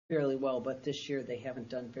fairly well, but this year they haven't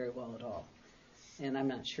done very well at all. And I'm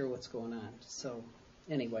not sure what's going on. So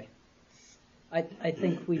anyway, I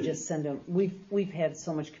think we just send them, we've had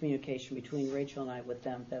so much communication between Rachel and I with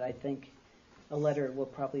them that I think a letter will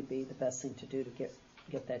probably be the best thing to do to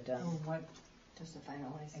get that done. What, Just to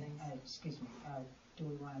finalize things. excuse me, do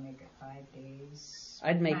we want to make it 5 days?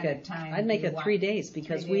 I'd make it 3 days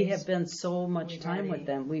because 3 we days? have been so much We've time with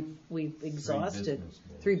them. We've exhausted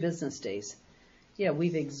 3 business days. Yeah,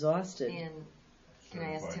 we've exhausted. And can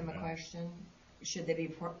I ask Tim a question? Should they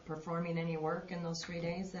be performing any work in those 3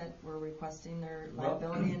 days that we're requesting their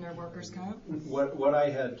liability and their workers' comp? What I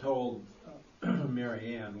had told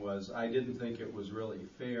Mary Ann was I didn't think it was really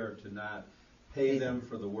fair to not pay them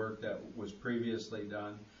for the work that was previously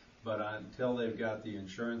done, but until they've got the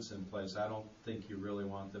insurance in place, I don't think you really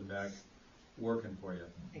want them back working for you.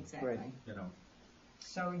 Exactly. Right. You know.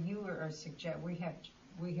 So you are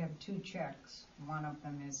we have 2 checks. One of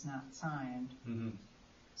them is not signed. Mm-hmm.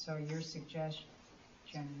 So your suggestion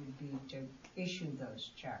would be to issue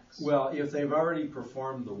those checks. Well, if they've already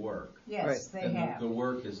performed the work, Yes, Right. they and have. the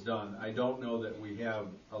work is done, I don't know that we have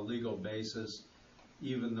a legal basis,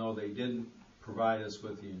 even though they didn't provide us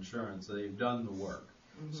with the insurance. They've done the work.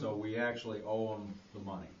 Mm-hmm. So we actually owe them the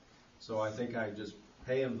money. So I think I just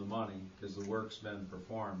pay them the money because the work's been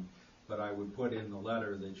performed, but I would put in the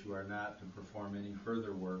letter that you are not to perform any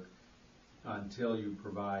further work until you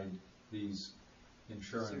provide these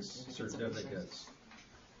insurance certificates.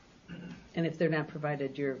 And if they're not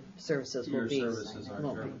provided, your services will be. Your services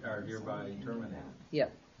are hereby terminated. Yeah.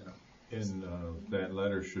 You know. And that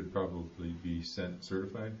letter should probably be sent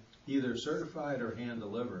certified? Either certified or hand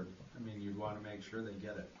delivered. I mean, you'd want to make sure they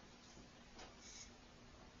get it.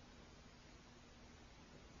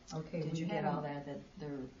 Okay. Did you get all that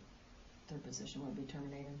their position would be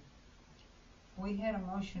terminated? We had a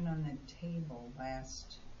motion on the table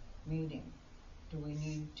last meeting. Do we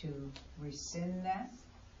need to rescind that?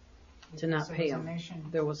 To not Because pay there was a them. motion-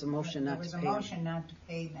 There was a motion not to pay There them. was a motion not to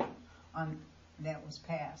pay them that was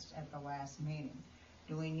passed at the last meeting.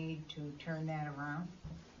 Do we need to turn that around?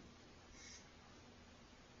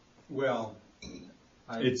 Well,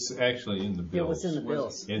 It's actually in the bills. It was in the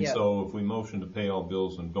bills. And Yeah. so if we motion to pay all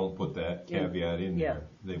bills and don't put that caveat in Yeah. there,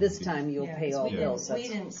 they This would be- time you'll pay all we bills. We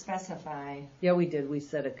didn't specify. Yeah, we did. We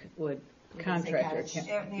said a contractor. cottage.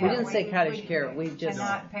 We didn't say cottage care. We just.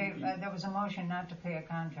 Cannot pay, there was a motion not to pay a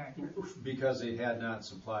contractor. because they had not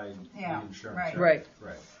supplied Yeah, the insurance. right. Right.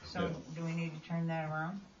 Right. So do we need to turn that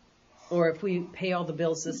around? Or if we pay all the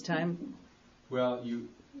bills this time, Well,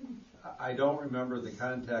 I don't remember the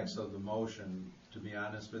context of the motion, to be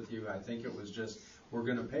honest with you. I think it was just, we're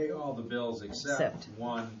gonna pay all the bills except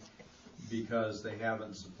one, because they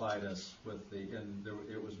haven't supplied us with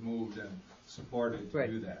it was moved and supported to Right.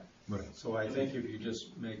 do that. Right. So I think if you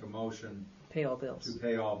just make a motion pay all bills. to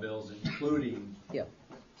pay all bills, including Yep.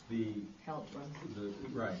 the, Health one.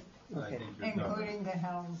 right, I Okay. think you're covered. Including the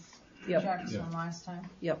health Yep. checks Yeah. from last time?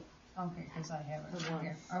 Yep. Okay, because I have it The right one.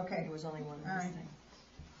 here. Okay. There was only one of All this right. thing.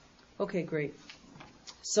 Okay, great.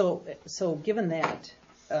 So given that,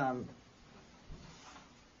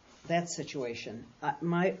 that situation,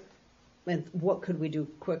 and what could we do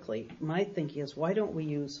quickly? My thinking is, why don't we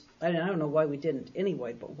use, and I don't know why we didn't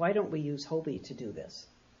anyway, but why don't we use Hobie to do this?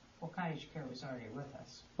 Well, cottage care was already with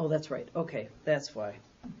us. Oh, that's right. Okay, that's why.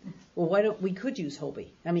 Well, why don't, we could use Hobie.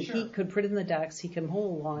 I mean, he Sure. could put it in the docks, he can mow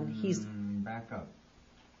a lawn, he's, Back up.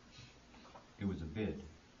 It was a bid.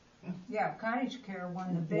 Yeah, cottage care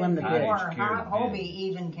won the bid Won the bid. before Cottage care bid. Hobie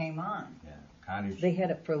even came on. Yeah, cottage. they had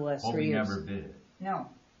it for the last 3 Hobie years. never bid it. No,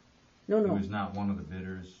 No, He no, was not one of the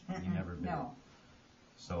bidders. He never bid it. no,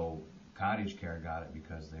 So cottage care got it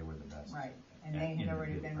because they were the best. right. And they in had the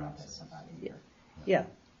already bid been with process. us about a year. yeah.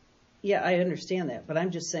 Yeah, I understand that, but I'm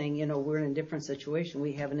just saying, we're in a different situation.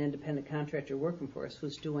 We have an independent contractor working for us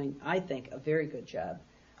who's doing, I think, a very good job.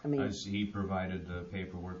 I mean, As he provided the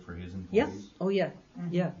paperwork for his yeah, employees, oh, yeah,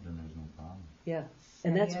 yeah, then there's no problem. yeah. And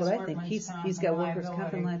And that's he what has I think. workman's He's comp got and workers'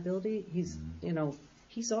 comp and liability. liability. He's,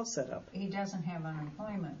 he's all set up. He doesn't have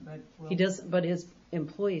unemployment, but He does, but his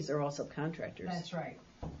employees are also contractors. That's right.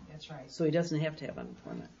 That's right. So he doesn't have to have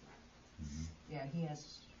unemployment. Yeah, he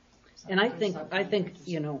has. And I think,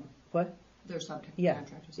 what? They're subcontractors. Yeah,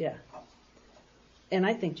 yeah. And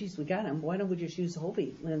I think, geez, we got him. Why don't we just use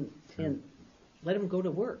Hobie and let him go to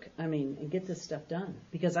work? I mean, and get this stuff done.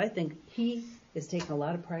 Because I think he is taking a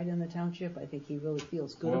lot of pride in the township. I think he really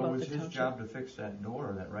feels good Well, about it the was his township. job to fix that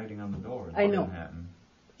door, that writing on the door. I know. That didn't happen.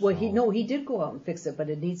 Well, So- he did go out and fix it, but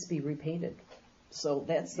it needs to be repainted. So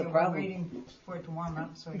that's the Yeah, we're problem. waiting for it to warm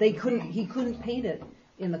up so He can couldn't paint it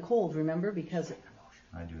in the cold, remember? Because,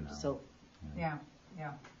 I do know. so, Yeah,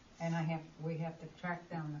 yeah. And we have to track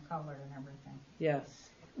down the color and everything.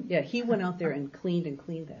 Yeah, he went out there and cleaned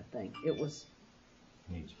that thing. It was,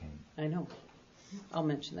 Needs paint. I know. I'll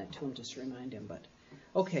mention that to him just to remind him, but,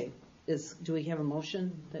 okay, do we have a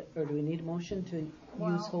motion, or do we need a motion to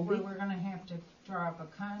use Hobie? Well, we're gonna have to draw up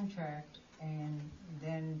a contract, and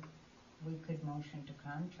then we could motion to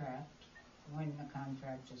contract when the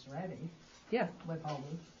contract is ready Yeah, with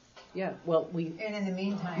Hobie. yeah, well, And in the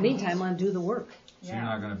meantime. undo the work. So you're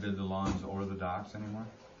not gonna bid the lawns or the docks anymore?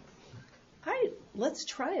 Let's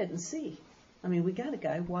try it and see. I mean, we got a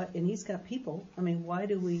guy, and he's got people. I mean,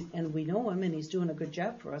 and we know him, and he's doing a good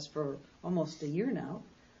job for us for almost a year now.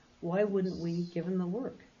 Why wouldn't we give him the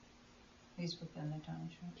work? He's within the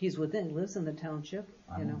township. He lives in the township,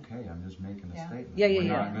 you know. Okay, I'm just making a Yeah. statement. Yeah, We're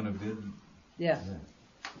not gonna bid. Yeah.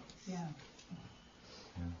 Yeah.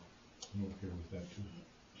 I'm okay with that too.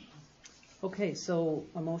 Okay, so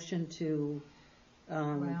a motion to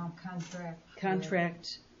Well,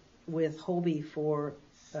 contract with Hobie for,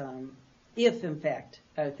 if in fact,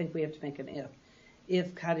 I think we have to make an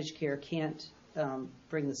if Cottage Care can't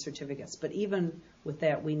bring the certificates. But even with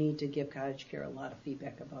that, we need to give Cottage Care a lot of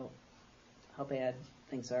feedback about how bad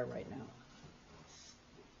things are right now.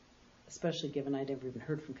 Especially given I never even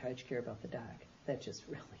heard from Cottage Care about the dock. That just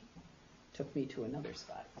really took me to another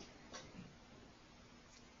spot.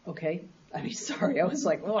 Okay, I mean, sorry, I was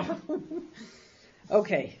like, oh.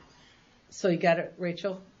 Okay, so you got it,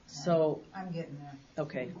 Rachel? So, I'm getting there.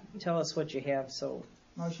 okay, tell us what you have, so,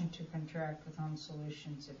 Motion to contract with Home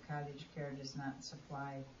Solutions if Cottage Care does not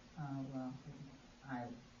supply, I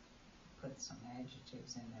put some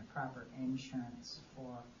adjectives in there, proper insurance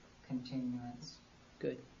for continuance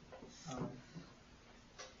good. of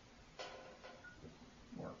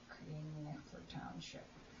work in Neffler Township.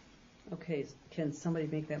 Okay, can somebody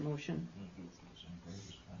make that motion?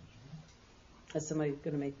 Is somebody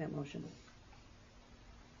going to make that motion?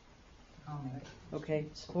 I'll make it. Okay,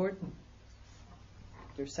 support?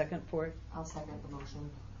 There's second for it? I'll second the motion.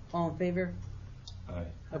 All in favor? Aye.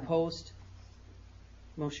 Opposed?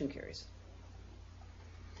 Motion carries.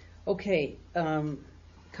 Okay,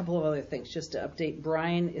 couple of other things, just to update.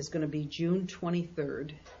 Brian is going to be June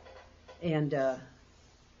 23rd, and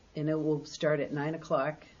it will start at 9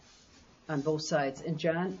 o'clock on both sides. And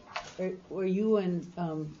John, were you and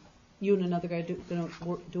another guy going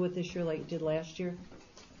to do it this year like you did last year?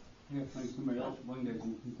 Yeah, find somebody else one day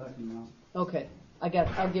in Kentucky now. Okay,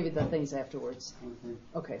 I'll give you the things afterwards.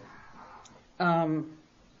 Okay. Okay.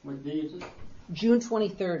 What day is it? June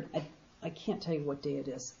 23rd. I can't tell you what day it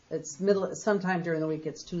is. It's sometime during the week.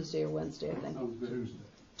 It's Tuesday or Wednesday, I think. Sounds good.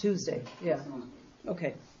 Tuesday, yeah. Sounds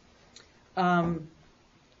Okay.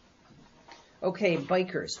 Okay,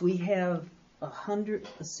 bikers. We have 400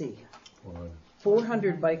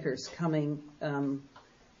 bikers coming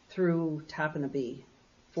through Tappanabee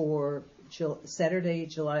for Saturday,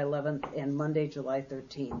 July 11th and Monday, July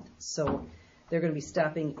 13th. So they're going to be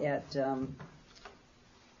stopping at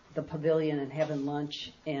the pavilion and having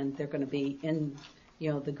lunch, and they're going to be in,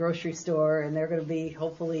 the grocery store, and they're going to be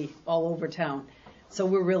hopefully all over town. So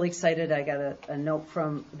we're really excited. I got a note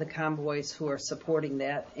from the convoys who are supporting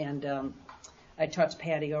that, and I talked to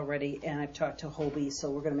Patty already, and I've talked to Hobie, so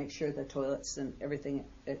we're going to make sure the toilets and everything,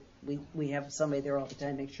 we have somebody there all the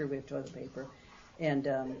time, make sure we have toilet paper, and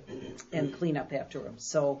clean up after them.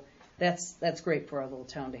 So that's great for our little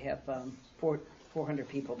town to have 400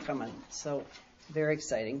 people coming. So very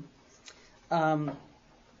exciting. I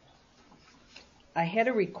had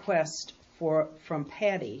a request from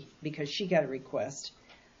Patty, because she got a request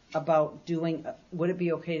about would it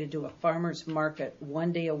be okay to do a farmer's market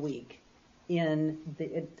one day a week I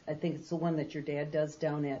think it's the one that your dad does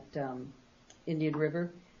down at Indian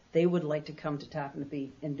River. They would like to come to Tappanabee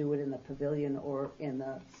and do it in the pavilion or in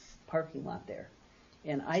the parking lot there.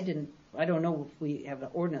 And I don't know if we have an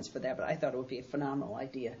ordinance for that, but I thought it would be a phenomenal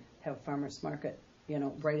idea to have a farmer's market,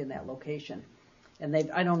 right in that location. And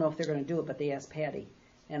I don't know if they're going to do it, but they asked Patty.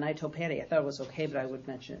 And I told Patty I thought it was okay, but I would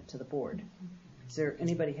mention it to the board. Is there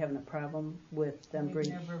anybody having a problem with them We've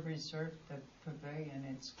bringing? never reserved the pavilion.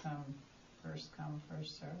 It's first come,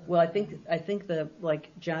 first served. Well, I think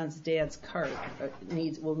John's dad's cart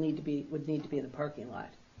would need to be in the parking lot.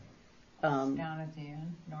 Down at the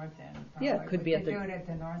end, north end. Probably. Yeah, it could be we at the. do it at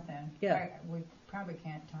the north end. Yeah. We probably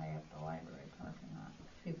can't tie up the library parking lot.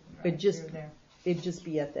 People It'd drive just through there. It'd just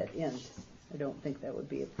be at that end. I don't think that would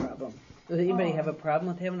be a problem. Does anybody have a problem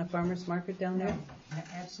with having a farmer's market down there? No,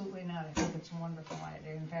 absolutely not. I think it's a wonderful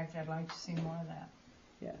idea. In fact, I'd like to see more of that.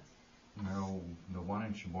 Yeah. No, the one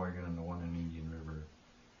in Sheboygan and the one in Indian River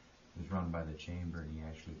is run by the chamber, and he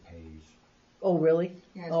actually pays Oh, really?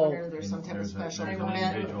 Yeah, I was Oh. wondering if there's some type of special there's an permit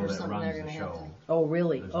individual or that something they're runs gonna the have show. to. Oh,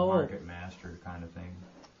 really? There's a Oh, market master kind of thing.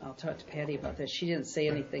 I'll talk to Patty about that. She didn't say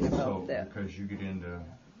anything about So, that. because you get into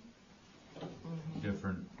Mm-hmm.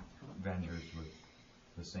 different vendors with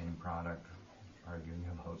the same product, arguing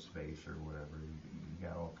about space or whatever, you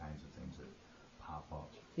got all kinds of things that pop up.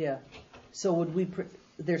 Yeah. So would we,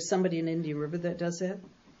 there's somebody in Indian River that does that?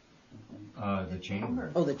 The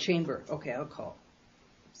chamber. Oh, the chamber. Okay, I'll call.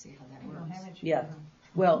 See how that We don't works. have it. Yeah.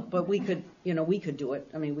 Well, but we could, we could do it.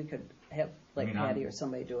 I mean, we could have like I mean, Patty or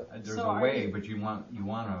somebody do it. There's So a are way, you- but you want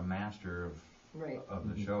a master Right. of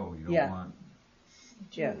the show. You don't Yeah. want.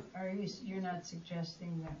 Yeah. You're not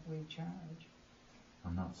suggesting that we charge?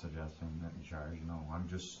 I'm not suggesting that you charge. No, I'm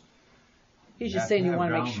just. He's you just have saying to you have want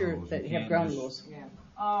to make ground sure rules. that You you have can't ground just- rules. Yeah.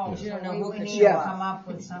 Oh, You don't know so who we could need show to up. come up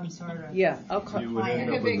with some sort of. Yeah, I'll call. You would It end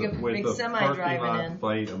could up be with a a, with big a semi parking driving lot in.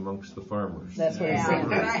 fight amongst the farmers. That's what I'm Yeah, saying.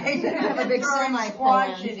 right. Have a big Throwing semi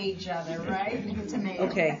squash pull in. at each other, right? Tomato.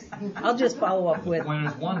 Okay, I'll just follow up with. When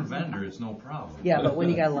it's one vendor, it's no problem. Yeah, but when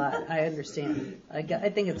you got a lot, I understand. I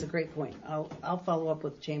think it's a great point. I'll follow up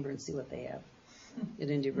with the chamber and see what they have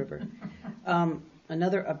at Indian River.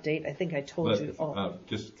 Another update. I think I told you.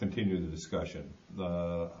 Just continue the discussion.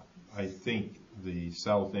 I think the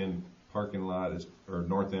south end parking lot or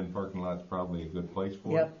north end parking lot is probably a good place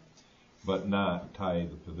for it. Yep. But not tie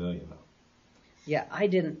the pavilion up. Yeah, I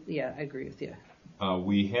didn't. Yeah, I agree with you.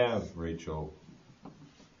 We have, Rachel,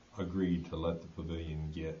 agreed to let the pavilion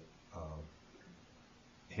get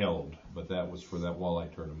held, but that was for that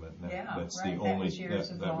walleye tournament. And Yeah, that's right, the that only was years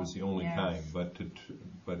that ago. was the only Yeah. time. But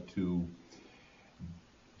to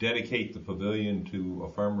dedicate the pavilion to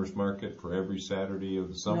a farmer's market for every Saturday of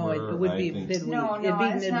the summer, No, it would I be think midweek. No, It'd be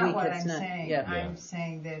that's not midweek. what It's I'm not. saying. Yeah. I'm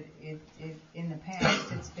saying that it, in the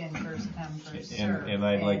past, it's been first come, first and, served. and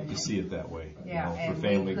I'd like to see it that way. Yeah, for and we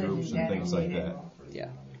family couldn't groups and things like dedicate that. it. Yeah.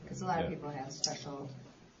 Because a lot of Yeah. people have special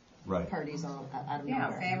Right. parties all out of Yeah,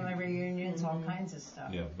 nowhere. family reunions, all kinds of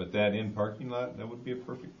stuff. Yeah, but that in parking lot, that would be a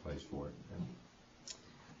perfect place for it.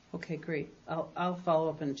 Okay, great. I'll follow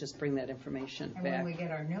up and just bring that information And back. when we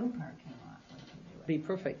get our new parking lot, we can do it. Be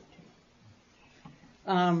perfect.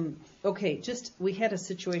 Okay, we had a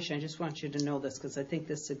situation. I just want you to know this because I think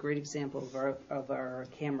this is a great example of our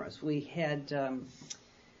cameras. We had the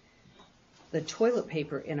toilet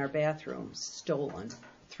paper in our bathrooms stolen.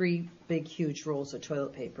 3 big, huge rolls of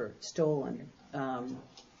toilet paper stolen a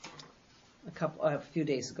few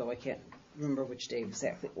days ago. I can't remember which day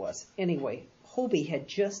exactly it was. Anyway, Hobie had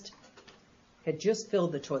just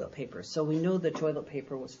filled the toilet paper, so we know the toilet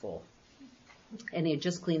paper was full, and he had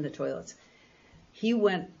just cleaned the toilets. He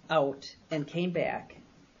went out and came back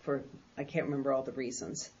for, I can't remember all the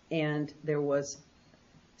reasons, and there was,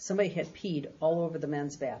 somebody had peed all over the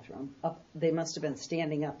men's bathroom. They must have been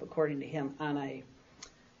standing up, according to him, on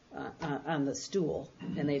the stool,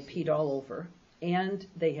 and they had peed all over, and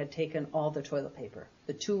they had taken all the toilet paper,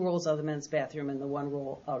 the 2 rolls out of the men's bathroom and the 1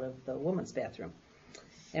 roll out of the women's bathroom.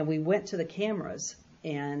 And we went to the cameras,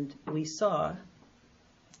 and we saw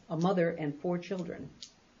a mother and 4 children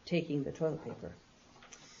taking the toilet paper.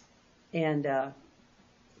 And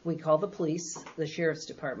we called the police, the sheriff's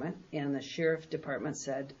department, and the sheriff department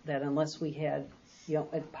said that unless we had,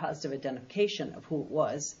 a positive identification of who it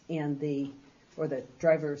was and the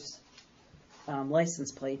driver's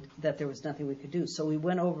license plate, that there was nothing we could do. So we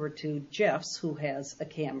went over to Jeff's, who has a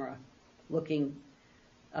camera looking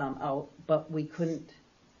out, but we couldn't.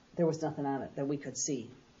 There was nothing on it that we could see.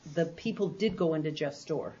 The people did go into Jeff's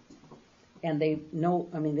store, and they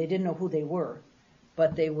didn't know who they were,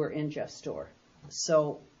 but they were in Jeff's store.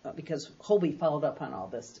 So, because Hobie followed up on all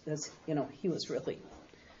this, he was really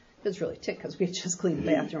ticked because we had just cleaned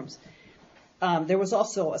the bathrooms. There was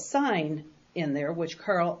also a sign in there, which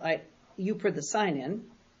Carl, you put the sign in,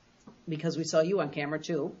 because we saw you on camera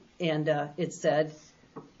too, and it said,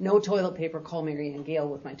 "No toilet paper, call Mary Ann Gale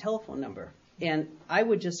with my telephone number." And I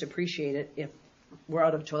would just appreciate it if we're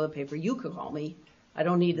out of toilet paper, you could call me. I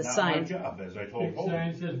don't need a sign. Not my job, as I told Big Hobie.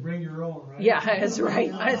 sign says bring your own, right? Yeah, that's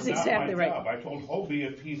right. That's exactly Not my right. job. I told Hobie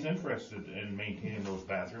if he's interested in maintaining those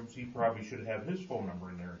bathrooms, he probably should have his phone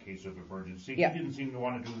number in there in case of emergency. Yeah. He didn't seem to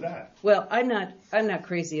want to do that. Well, I'm not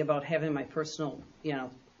crazy about having my personal,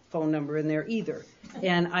 phone number in there either.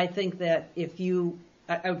 And I think that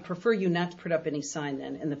I would prefer you not to put up any sign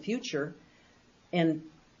then in the future. And,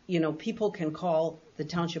 people can call the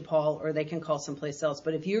township hall or they can call someplace else.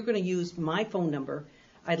 But if you're going to use my phone number,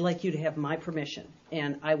 I'd like you to have my permission.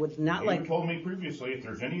 And I would not You told me previously, if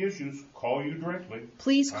there's any issues, call you directly.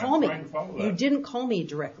 Please call me. I'm trying to follow that. You didn't call me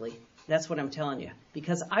directly. That's what I'm telling you.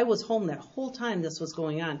 Because I was home that whole time this was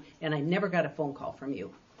going on, and I never got a phone call from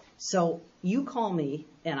you. So you call me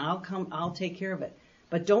and I'll take care of it.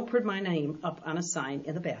 But don't put my name up on a sign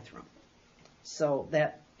in the bathroom. So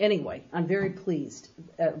that, anyway, I'm very pleased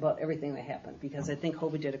about everything that happened because I think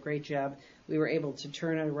Hobie did a great job. We were able to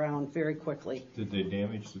turn it around very quickly. Did they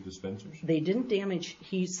damage the dispensers? They didn't damage.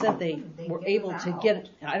 He said they were able to get it.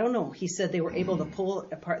 I don't know. He said they were able to pull it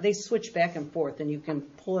apart. They switch back and forth, and you can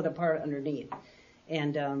pull it apart underneath.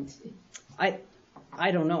 And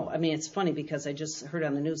I don't know. I mean, it's funny because I just heard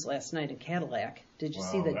on the news last night in Cadillac. Did you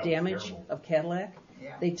see the that was damage terrible. of Cadillac?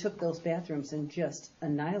 Yeah. They took those bathrooms and just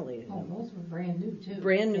annihilated Oh, them. those were brand new too.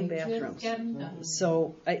 Brand new They just bathrooms. got 'em done.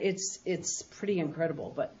 So it's pretty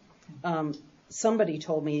incredible. But somebody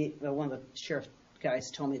told me, one of the sheriff guys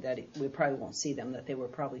told me that we probably won't see them, that they were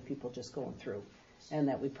probably people just going through, and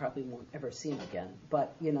that we probably won't ever see them again.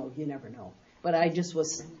 But, you never know. But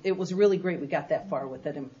it was really great we got that far with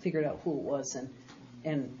it and figured out who it was and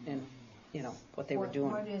what they were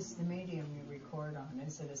doing. What is the medium you record on?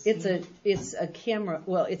 Is it a CD? It's a camera.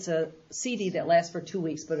 Well, it's a CD that lasts for 2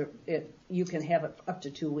 weeks, but you can have it up to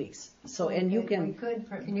 2 weeks. So and you can.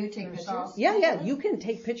 Can you take pictures? Yeah, you can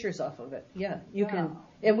take pictures off of it. Yeah, you can.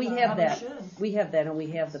 And we have Probably that. should. We have that, and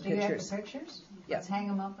we have the Do you have pictures. the pictures? Yeah. Let's hang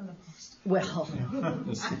them up in the post. Well, I'll put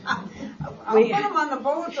them on the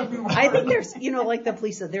boat if you want. I think there's, like the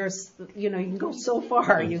police said, there's, you can go so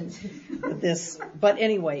far with this. But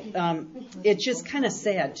anyway, it's just kind of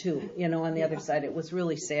sad too, on the other side. It was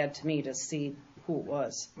really sad to me to see who it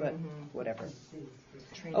was, but whatever.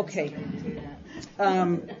 Train Okay. somebody to do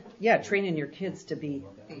that. Yeah, training your kids to be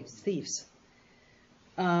thieves.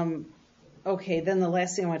 Okay, then the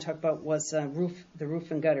last thing I want to talk about was the roof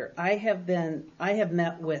and gutter. I have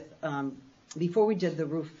met with, before we did the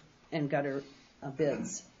roof and gutter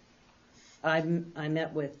bids, I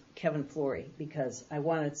met with Kevin Flory because I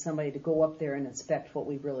wanted somebody to go up there and inspect what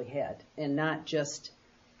we really had and not just,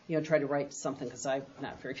 try to write something because I'm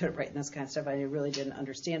not very good at writing this kind of stuff. I really didn't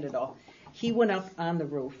understand it all. He went up on the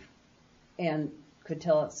roof and could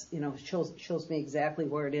tell us, shows me exactly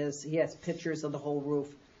where it is. He has pictures of the whole roof.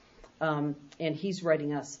 And he's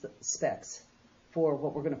writing us the specs for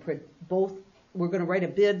what we're going to print. We're going to write a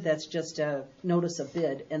bid that's just a notice of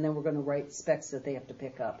bid, and then we're going to write specs that they have to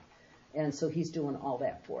pick up. And so he's doing all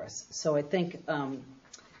that for us. So I think, and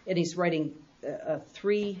he's writing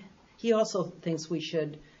 3. He also thinks we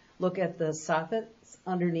should look at the soffits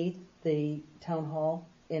underneath the town hall,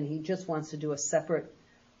 and he just wants to do a separate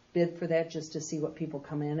bid for that just to see what people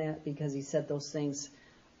come in at, because he said those things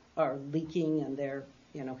are leaking and they're,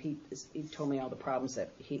 he told me all the problems that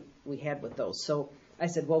we had with those. So I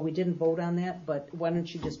said, well, we didn't vote on that, but why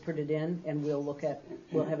don't you just put it in and we'll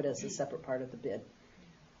have it as a separate part of the bid.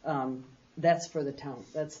 That's for the town.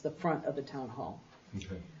 That's the front of the town hall.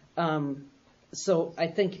 Okay. So I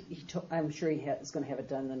think I'm sure he is going to have it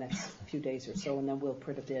done in the next few days or so, and then we'll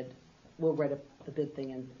print a bid. We'll write the bid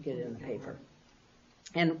thing and get it in the paper.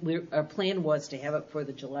 And our plan was to have it for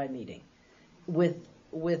the July meeting, with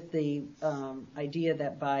the idea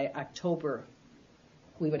that by October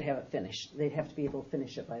we would have it finished. They'd have to be able to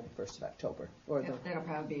finish it by the 1st of October. That'll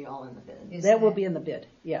probably be all in the bid. That will be in the bid.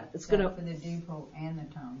 Yeah, it's for going to. the depot and the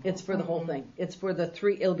town. It's for the whole thing. It's for the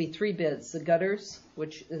 3. It'll be 3 bids: the gutters,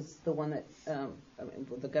 which is the one that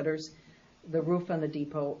the gutters, the roof on the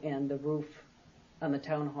depot, and the roof on the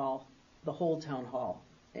town hall, the whole town hall,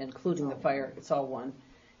 including the fire. It's all one.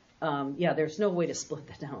 Yeah, there's no way to split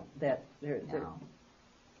that down.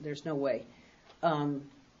 There's no way. And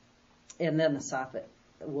then the soffit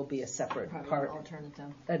will be a separate Probably part. An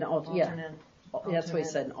alternative. Yeah, that's what he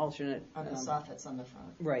said. An alternate On the soffits on the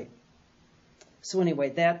front. Right. So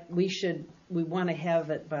anyway, we want to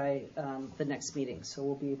have it by the next meeting, so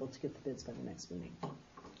we'll be able to get the bids by the next meeting.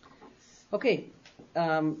 Okay,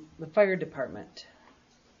 the fire department.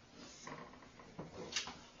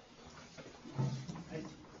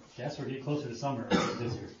 Yes, we're getting closer to summer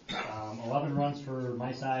this year. 11 runs for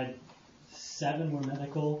my side, 7 were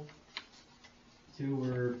medical, 2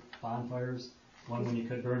 were bonfires, 1 when you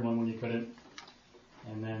could burn, 1 when you couldn't,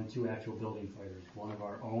 and then 2 actual building fires. 1 of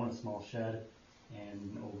our own, a small shed,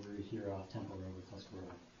 and over here off Temple Road with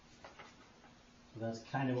Tuscarora. So that's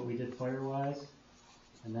kind of what we did fire-wise.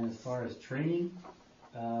 And then as far as training,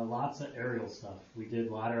 lots of aerial stuff. We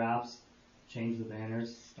did ladder ops, changed the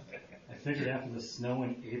banners. I figured after the snow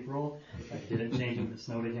in April, if I didn't change them, if it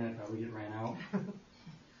snowed again, I'd probably get ran out.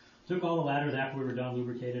 Took all the ladders after we were done,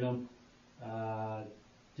 lubricated them.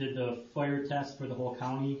 Did the fire test for the whole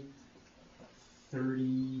county.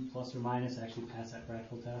 30 plus or minus, actually passed that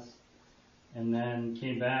practical test. And then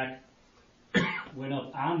came back, went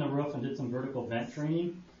up on the roof and did some vertical vent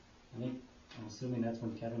training. I think I'm assuming that's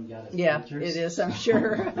when Kevin got his Yeah, pictures. it is, I'm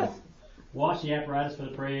sure. Washed the apparatus for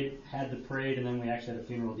the parade, had the parade, and then we actually had a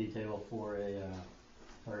funeral detail for a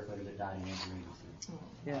firefighter that died in the emergency.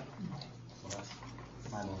 Yeah. So that's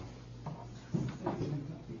my move.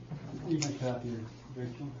 Need my copy,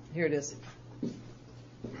 Rachel. Here it is.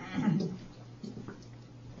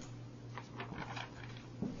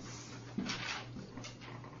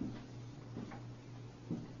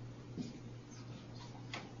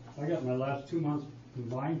 I got my last 2 months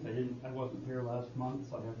combined. I wasn't here last month,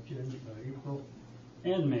 so I have January, April,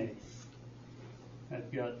 and May.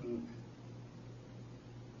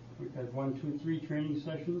 We've had 1, 2, 3 training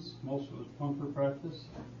sessions. Most of it was pumper practice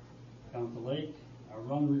down at the lake. Our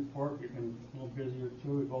run report, we've been a little busier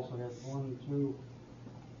too. We've also had 1, 2,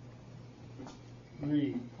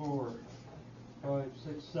 3, 4, 5,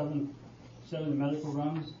 6, 7 medical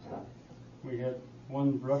runs. We had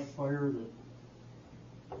 1 brush fire that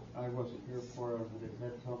I wasn't here for. They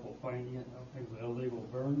had trouble finding it. I think it was an illegal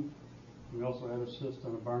burn. We also had assist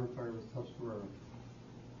on a barn fire with Tuscarora.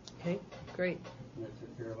 Okay, great. And that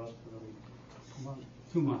took care of us for the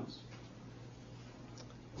 2 months.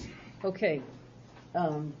 Okay.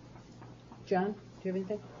 John, do you have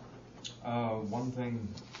anything? One thing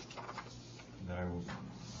that I'm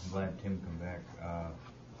glad Tim come back.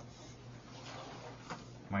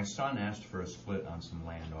 My son asked for a split on some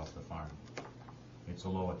land off the farm. It's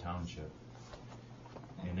Aloha Township,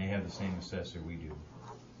 and they have the same assessor we do.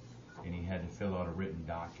 And he had to fill out a written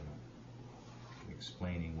document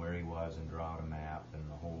explaining where he was and draw out a map and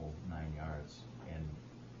the whole 9 yards. And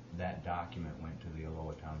that document went to the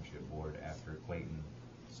Aloha Township Board after Clayton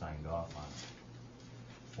signed off on it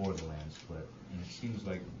for the land split. And it seems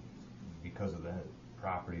like because of that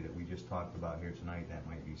property that we just talked about here tonight, that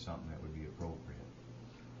might be something that would be appropriate.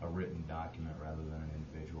 A written document rather than an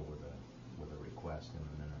individual with a request in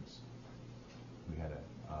the minutes. We had a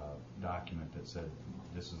document that said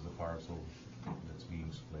this is the parcel that's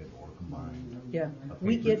being split or combined. Yeah. A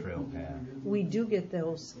We paper get, trail pad. we do get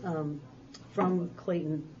those from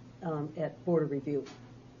Clayton at Board of Review.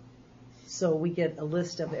 So we get a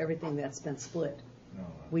list of everything that's been split.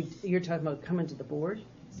 You're talking about coming to the board?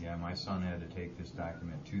 Yeah, my son had to take this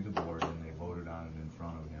document to the board and they voted on it in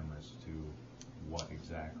front of him as to what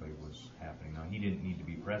exactly was happening. Now, he didn't need to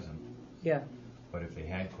be present, Yeah, but if they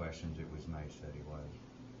had questions, it was nice that he was.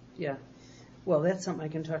 yeah. Well, that's something I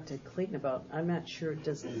can talk to Clayton about. I'm not sure it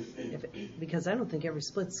does, because I don't think every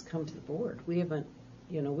split's come to the board. We haven't,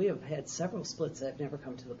 we have had several splits that have never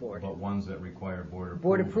come to the board. But ones that require board approval.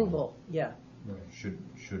 Board approval, yeah. Should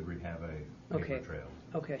have a paper Okay. trail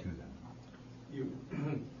Okay. to them.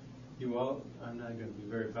 You all, I'm not going to be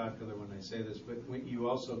very popular when I say this, but you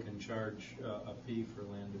also can charge a fee for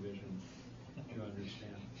land division, you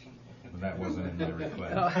understand. But that wasn't in the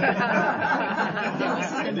request. I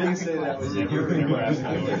didn't say that was in your request.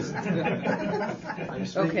 I'm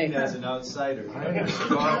speaking Okay. as an outsider. I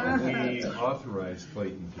thought we authorized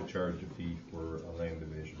Clayton to charge a fee for a land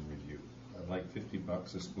division review. Like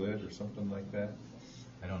 $50 a split or something like that.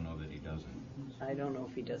 I don't know that he doesn't. I don't know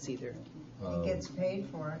if he does either. He gets paid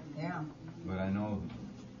for it, yeah. But I know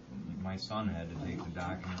my son had to take the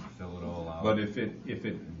document, fill it all out. But if it,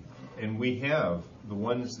 and we have the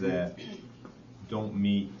ones that don't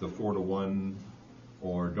meet the 4-to-1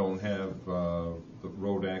 or don't have the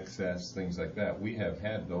road access, things like that, we have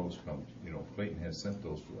had those come, Clayton has sent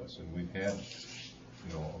those to us, and we've had,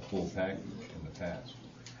 a full package in the past.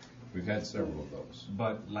 We've had several of those.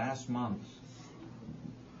 But last month,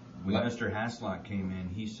 when Mr. Haslock came in,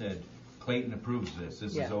 he said, Clayton approves this.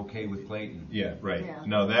 This Yeah. is okay with Clayton. Yeah, right. Yeah.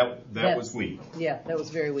 No, that was weak. Yeah, that was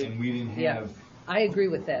very weak. And we didn't Yeah. have I agree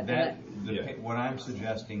with that. that. Yeah. What I'm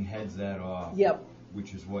suggesting heads that off. Yep.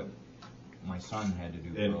 Which is what my son had to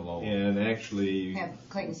do for a low. And actually, Have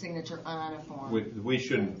Clayton's signature on a form.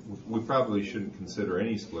 we probably shouldn't consider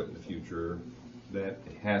any split in the future that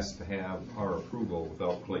has to have our approval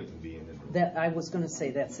without Clayton being in the That I was going to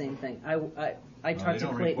say that same thing. I No, talked to they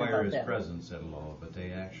don't Clayton require about his that. presence at law, but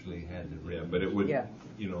they actually had to. Yeah, but it would, Yeah.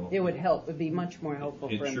 It would help. It'd be much more helpful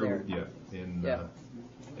It for him sure there. would, yeah. And, Yeah.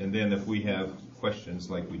 and then if we have questions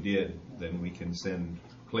like we did, then we can send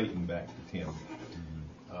Clayton back to Tim.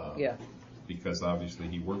 Yeah. Because obviously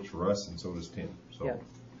he works for us and so does Tim. So Yeah.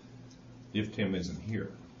 if Tim isn't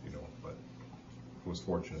here, but was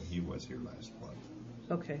fortunate he was here last month.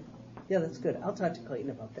 Okay. Yeah, that's good. I'll talk to Clayton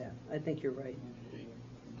about that. I think you're right.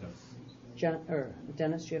 John or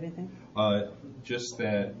Dennis, do you have anything? Just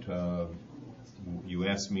that you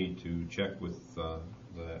asked me to check with the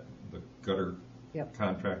gutter Yep.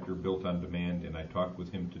 contractor Built on Demand, and I talked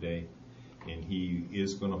with him today, and he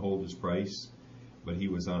is going to hold his price. but he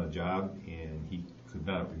was on a job and he could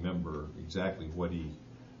not remember exactly what he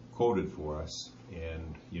quoted for us.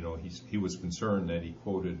 And, you know, he was concerned that he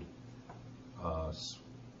quoted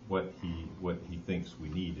what he thinks we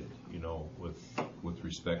needed, you know, with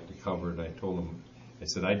respect to covered. I told him, I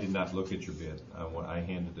said, I did not look at your bid. I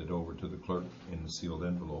handed it over to the clerk in the sealed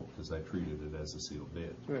envelope because I treated it as a sealed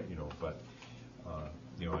bid, Right. you know, but,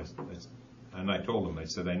 you know, and I told him, I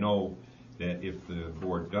said, I know that if the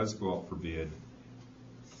board does go out for bid,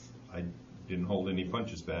 I didn't hold any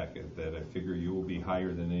punches back at that. I figure you will be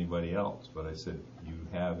higher than anybody else, but I said, you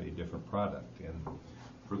have a different product. And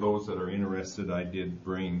for those that are interested, I did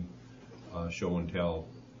bring a show and tell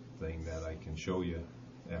thing that I can show you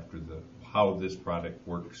after how this product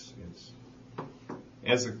works. It's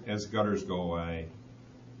as gutters go, I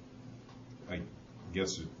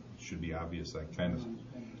guess it should be obvious. I kind of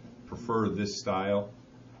prefer this style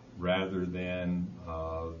rather than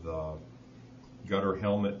the gutter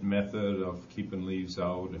helmet method of keeping leaves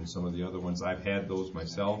out and some of the other ones. I've had those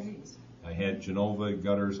myself. I had Genova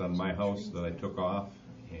gutters on my house that I took off,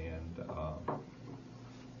 and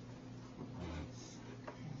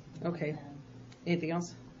Okay. Anything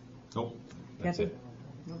else? nope, that's Kathy? it.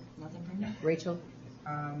 Nope, nothing from you? Rachel?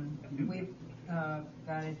 We've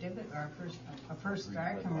got a first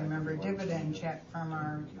I can remember dividend check from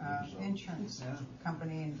our insurance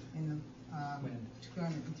company in the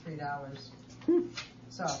 $203.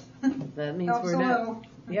 So That means helps we're a not, little.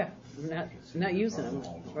 yeah, not using them,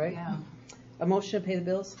 right? Yeah. A motion to pay the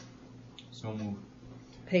bills? So moved.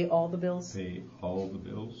 Pay all the bills Pay all the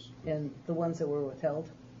bills. and the ones that were withheld?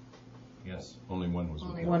 Yes. Only one was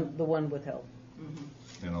Only withheld, The one withheld.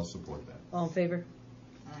 and I'll support that. All in favor?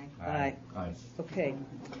 Aye. Aye. Aye. Okay.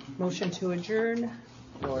 Motion to adjourn,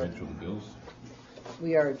 or Rachel, the bills.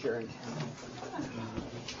 we are adjourned.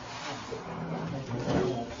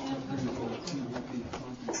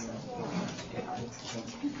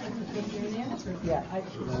 Yeah,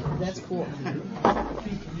 that's cool.